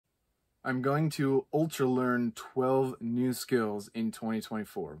I'm going to ultra learn 12 new skills in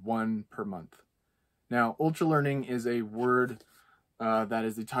 2024, one per month. Now, ultra learning is a word that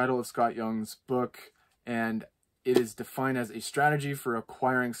is the title of Scott Young's book, and it is defined as a strategy for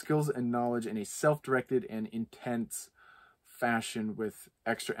acquiring skills and knowledge in a self-directed and intense fashion, with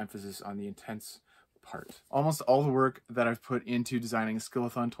extra emphasis on the intense part. Almost all the work that I've put into designing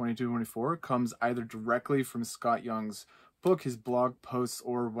Skillathon 2224 comes either directly from Scott Young's book, his blog posts,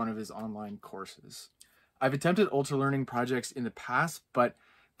 or one of his online courses. I've attempted ultra learning projects in the past, but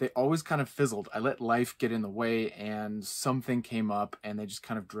they always kind of fizzled. I let life get in the way and something came up and they just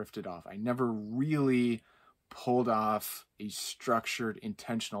kind of drifted off. I never really pulled off a structured,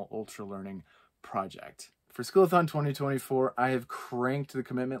 intentional ultra learning project. For Skillathon 2024, I have cranked the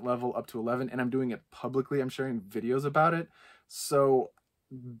commitment level up to 11, and I'm doing it publicly. I'm sharing videos about it. So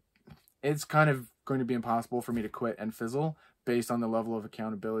it's kind of going to be impossible for me to quit and fizzle based on the level of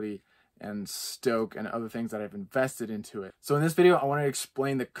accountability and stoke and other things that I've invested into it. So in this video, I want to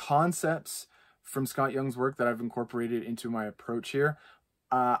explain the concepts from Scott Young's work that I've incorporated into my approach here.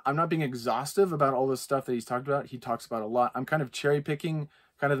 I'm not being exhaustive about all the stuff that he's talked about. He talks about a lot. I'm kind of cherry picking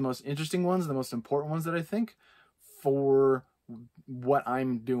kind of the most interesting ones, the most important ones that I think for what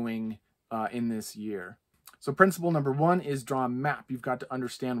I'm doing in this year. So principle number one is draw a map. You've got to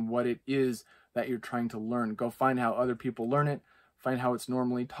understand what it is that you're trying to learn. Go find how other people learn it, find how it's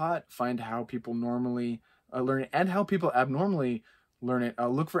normally taught, find how people normally learn it, and how people abnormally learn it.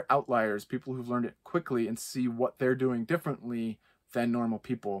 Look for outliers, people who've learned it quickly, and see what they're doing differently than normal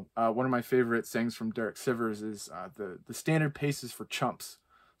people. One of my favorite sayings from Derek Sivers is the standard pace is for chumps.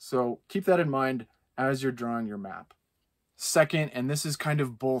 So keep that in mind as you're drawing your map. Second, and this is kind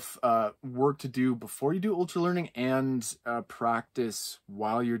of both work to do before you do ultra learning and practice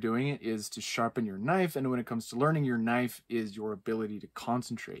while you're doing it, is to sharpen your knife. And when it comes to learning, your knife is your ability to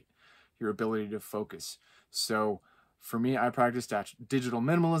concentrate, your ability to focus. So for me, I practice digital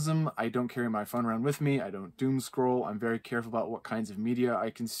minimalism. I don't carry my phone around with me. I don't doom scroll. I'm very careful about what kinds of media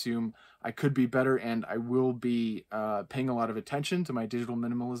I consume. I could be better, and I will be paying a lot of attention to my digital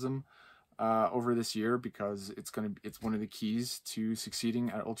minimalism over this year, because it's one of the keys to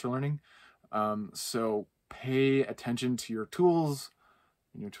succeeding at ultra learning. So pay attention to your tools,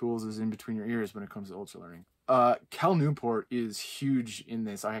 and your tools is in between your ears when it comes to ultra learning. Cal Newport is huge in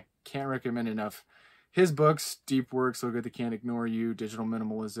this. I can't recommend enough his books: Deep Work, So Good They Can't Ignore You, Digital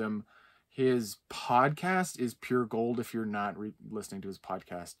Minimalism. His podcast is pure gold. If you're not listening to his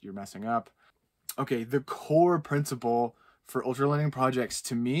podcast, you're messing up. Okay, the core principle for ultra learning projects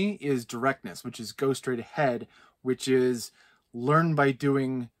to me is directness, which is go straight ahead, which is learn by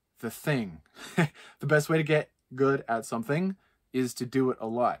doing the thing. The best way to get good at something is to do it a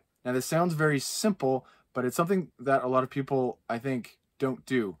lot. Now, this sounds very simple, but it's something that a lot of people, I think, don't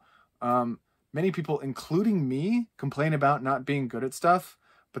do. Many people, including me, complain about not being good at stuff,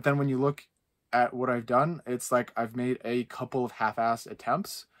 but then when you look at what I've done, it's like I've made a couple of half-assed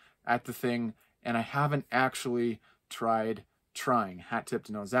attempts at the thing, and I haven't actually tried trying. Hat tip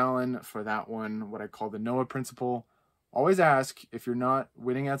to Noah Allen for that one, what I call the Noah principle. Always ask, if you're not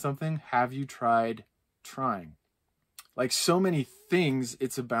winning at something, have you tried trying? Like so many things,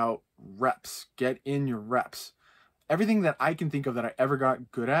 it's about reps. Get in your reps. Everything that I can think of that I ever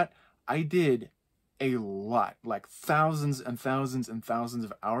got good at, I did a lot, like thousands and thousands and thousands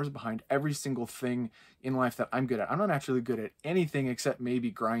of hours behind every single thing in life that I'm good at. I'm not actually good at anything except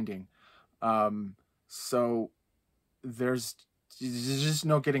maybe grinding. So there's just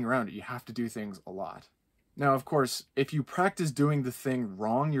no getting around it. You have to do things a lot. Now, of course, if you practice doing the thing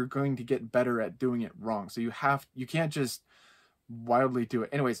wrong, you're going to get better at doing it wrong. So you can't just wildly do it.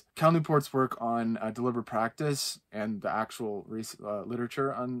 Anyways, Cal Newport's work on deliberate practice and the actual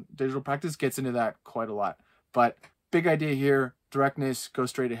literature on digital practice gets into that quite a lot. But big idea here, directness, go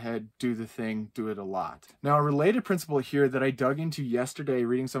straight ahead, do the thing, do it a lot. Now, a related principle here that I dug into yesterday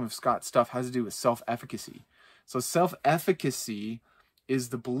reading some of Scott's stuff has to do with self-efficacy. So self-efficacy is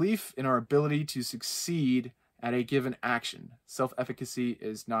the belief in our ability to succeed at a given action. Self-efficacy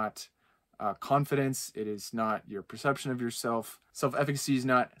is not confidence. It is not your perception of yourself. Self-efficacy is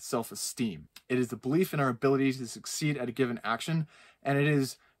not self-esteem. It is the belief in our ability to succeed at a given action, and it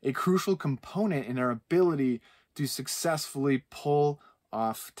is a crucial component in our ability to successfully pull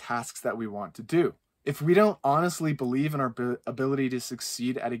off tasks that we want to do. If we don't honestly believe in our ability to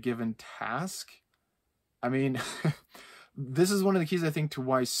succeed at a given task, I mean, this is one of the keys, I think, to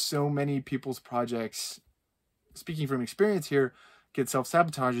why so many people's projects, speaking from experience here, get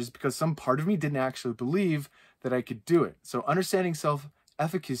self-sabotage, is because some part of me didn't actually believe that I could do it. So understanding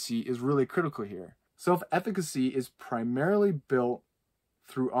self-efficacy is really critical here. Self-efficacy is primarily built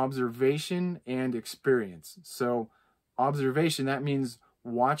through observation and experience. So observation, that means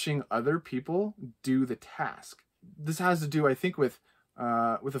watching other people do the task. This has to do, I think, with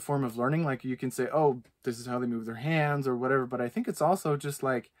a form of learning. Like you can say, oh, this is how they move their hands or whatever. But I think it's also just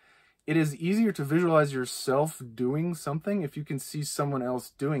like, it is easier to visualize yourself doing something if you can see someone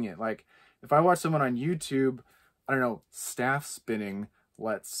else doing it. Like if I watch someone on YouTube, I don't know, staff spinning,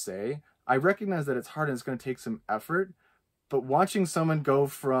 let's say, I recognize that it's hard and it's going to take some effort. But watching someone go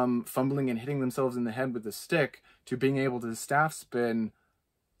from fumbling and hitting themselves in the head with a stick to being able to staff spin,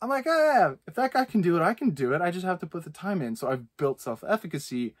 I'm like, oh, yeah, if that guy can do it, I can do it. I just have to put the time in. So I've built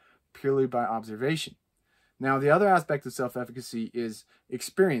self-efficacy purely by observation. Now, the other aspect of self-efficacy is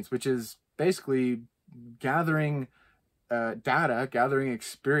experience, which is basically gathering data, gathering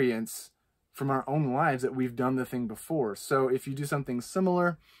experience from our own lives that we've done the thing before. So if you do something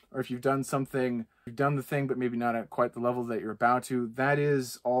similar, or if you've done the thing, but maybe not at quite the level that you're about to, that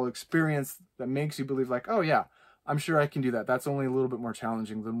is all experience that makes you believe like, oh yeah, I'm sure I can do that. That's only a little bit more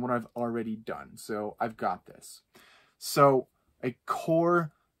challenging than what I've already done. So I've got this. So a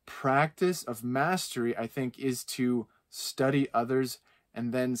core practice of mastery, I think, is to study others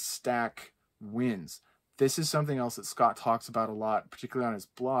and then stack wins. This is something else that Scott talks about a lot, particularly on his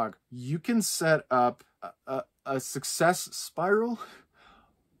blog. You can set up a success spiral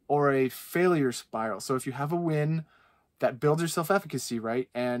or a failure spiral. So if you have a win, that builds your self-efficacy, right?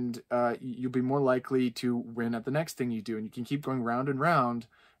 And you'll be more likely to win at the next thing you do. And you can keep going round and round,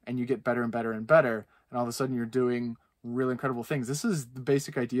 and you get better and better and better. And all of a sudden, you're doing really incredible things. This is the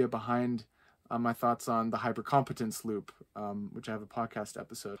basic idea behind my thoughts on the hypercompetence loop, which I have a podcast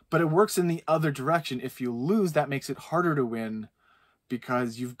episode. But it works in the other direction. If you lose, that makes it harder to win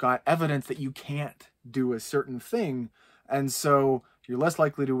because you've got evidence that you can't do a certain thing. And so you're less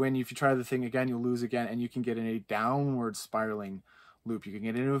likely to win. If you try the thing again, you'll lose again, and you can get in a downward spiraling loop. You can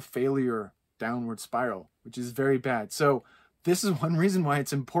get into a failure downward spiral, which is very bad. So this is one reason why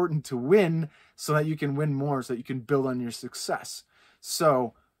it's important to win, so that you can win more, so that you can build on your success.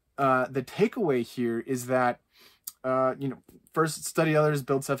 So the takeaway here is that, first study others,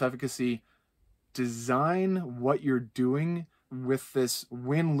 build self-efficacy, design what you're doing with this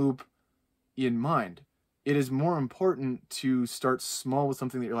win loop in mind. It is more important to start small with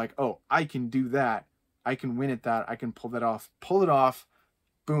something that you're like, oh, I can do that. I can win at that. I can pull that off. Pull it off.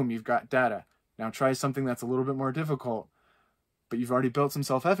 Boom, you've got data. Now try something that's a little bit more difficult, but you've already built some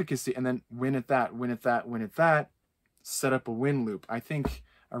self-efficacy, and then win at that, win at that, win at that. Set up a win loop. I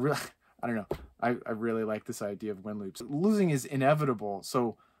really like this idea of win loops. Losing is inevitable,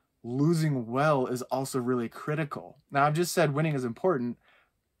 so losing well is also really critical. Now, I've just said winning is important.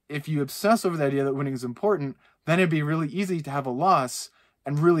 If you obsess over the idea that winning is important, then it'd be really easy to have a loss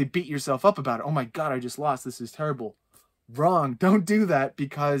and really beat yourself up about it. Oh my God, I just lost. This is terrible. Wrong. Don't do that,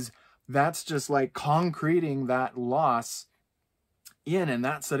 because that's just like concreting that loss in, and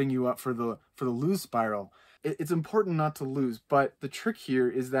that's setting you up for the lose spiral. It's important not to lose, but the trick here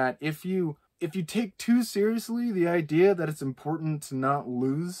is that if you take too seriously the idea that it's important to not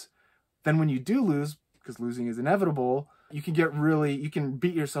lose, then when you do lose, because losing is inevitable, you can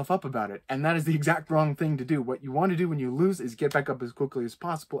beat yourself up about it. And that is the exact wrong thing to do. What you want to do when you lose is get back up as quickly as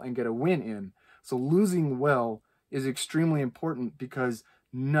possible and get a win in. So losing well is extremely important, because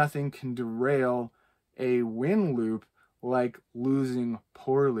nothing can derail a win loop like losing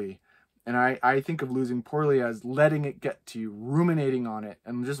poorly. And I think of losing poorly as letting it get to you, ruminating on it,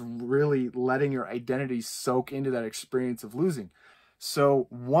 and just really letting your identity soak into that experience of losing. So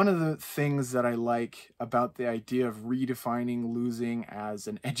one of the things that I like about the idea of redefining losing as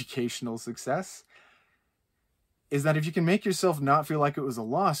an educational success is that if you can make yourself not feel like it was a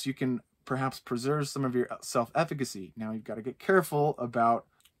loss, you can perhaps preserve some of your self-efficacy. Now, you've got to get careful about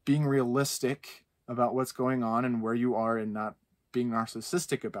being realistic about what's going on and where you are, and not being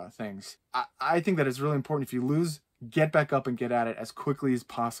narcissistic about things. I think that it's really important, if you lose, get back up and get at it as quickly as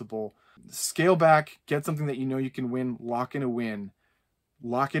possible. Scale back, get something that you know you can win, lock in a win,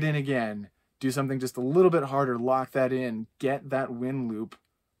 lock it in again, do something just a little bit harder, lock that in, get that win loop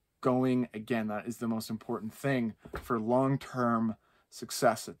going again. That is the most important thing for long-term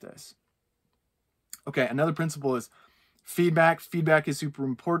success at this. Okay, another principle is feedback. Feedback is super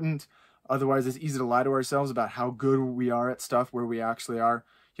important. Otherwise, it's easy to lie to ourselves about how good we are at stuff, where we actually are.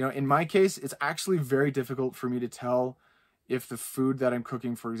 You know, in my case, it's actually very difficult for me to tell if the food that I'm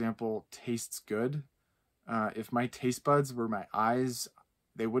cooking, for example, tastes good. If my taste buds were my eyes,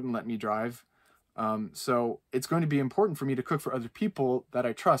 they wouldn't let me drive. So it's going to be important for me to cook for other people that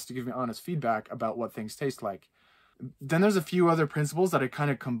I trust to give me honest feedback about what things taste like. Then there's a few other principles that I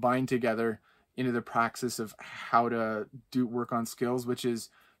kind of combine together into the praxis of how to work on skills, which is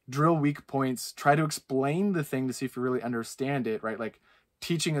drill weak points, try to explain the thing to see if you really understand it, right? Like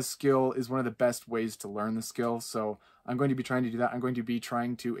teaching a skill is one of the best ways to learn the skill. So I'm going to be trying to do that. I'm going to be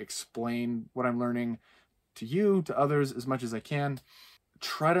trying to explain what I'm learning to you, to others, as much as I can.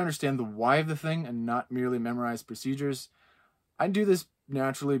 Try to understand the why of the thing and not merely memorize procedures. I do this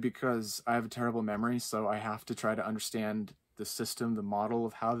naturally because I have a terrible memory, so I have to try to understand the system, the model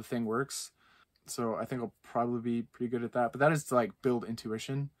of how the thing works. So I think I'll probably be pretty good at that. But that is to like build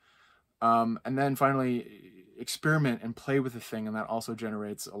intuition. And then finally, experiment and play with the thing, and that also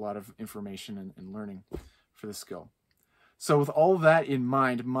generates a lot of information and learning for the skill. So with all of that in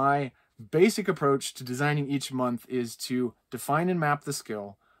mind, my basic approach to designing each month is to define and map the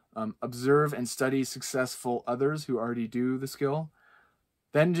skill, observe and study successful others who already do the skill,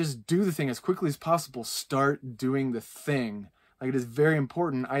 then just do the thing as quickly as possible. Start doing the thing. Like, it is very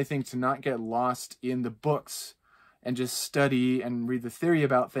important, I think, to not get lost in the books and just study and read the theory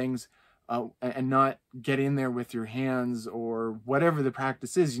about things, and not get in there with your hands or whatever the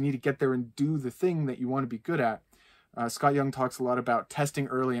practice is. You need to get there and do the thing that you want to be good at. Scott Young talks a lot about testing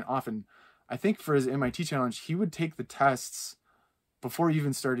early and often. I think for his MIT challenge, he would take the tests before he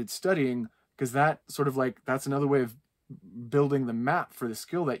even started studying, because that sort of like, that's another way of building the map for the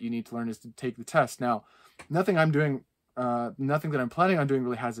skill that you need to learn, is to take the test. Now, nothing that I'm planning on doing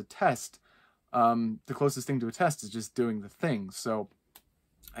really has a test. The closest thing to a test is just doing the thing. So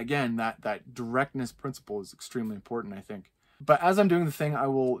again, that directness principle is extremely important, I think. But as I'm doing the thing, I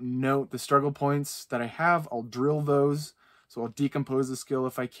will note the struggle points that I have. I'll drill those. So I'll decompose the skill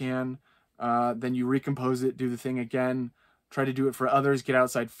if I can. Then you recompose it, do the thing again. Try to do it for others, get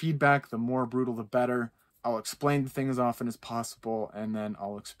outside feedback. The more brutal, the better. I'll explain the thing as often as possible, and then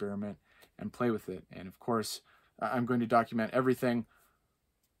I'll experiment and play with it. And of course, I'm going to document everything.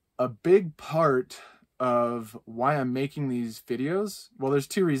 A big part of why I'm making these videos, well, there's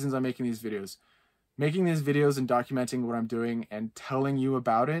two reasons I'm making these videos. Making these videos and documenting what I'm doing and telling you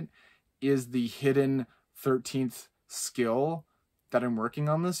about it is the hidden 13th skill that I'm working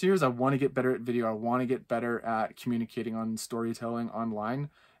on this year. I want to get better at video. I want to get better at communicating on storytelling online.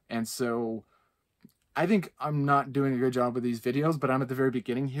 And so I think I'm not doing a good job with these videos, but I'm at the very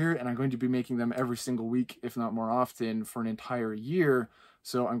beginning here, and I'm going to be making them every single week, if not more often, for an entire year.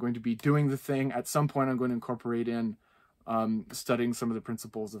 So I'm going to be doing the thing. At some point, I'm going to incorporate in studying some of the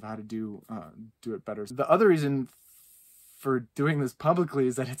principles of how to do it better. The other reason for doing this publicly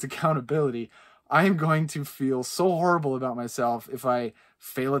is that it's accountability. I am going to feel so horrible about myself if I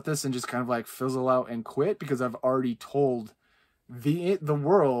fail at this and just kind of like fizzle out and quit, because I've already told the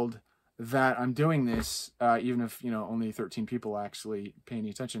world that I'm doing this, even if, only 13 people actually pay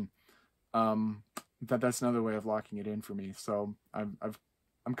any attention. That's another way of locking it in for me. So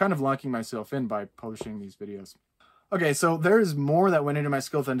I'm kind of locking myself in by publishing these videos. Okay, so there's more that went into my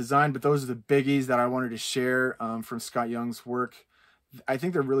Skillathon design, but those are the biggies that I wanted to share from Scott Young's work. I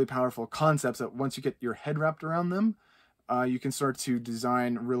think they're really powerful concepts that once you get your head wrapped around them, you can start to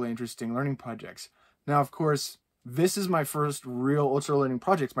design really interesting learning projects. Now, of course, this is my first real ultralearning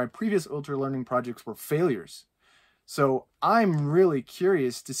project. My previous ultralearning projects were failures. So I'm really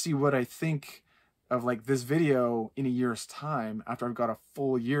curious to see what I think of like this video in a year's time, after I've got a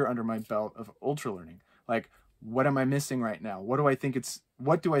full year under my belt of ultralearning. Like, what am I missing right now? What do I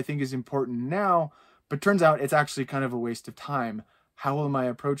think is important now, but turns out it's actually kind of a waste of time? How will my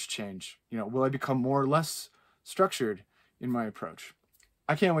approach change? Will I become more or less structured in my approach?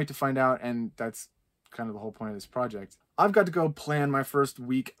 I can't wait to find out, and that's kind of the whole point of this project. I've got to go plan my first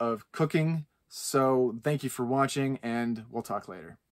week of cooking, so thank you for watching, and we'll talk later.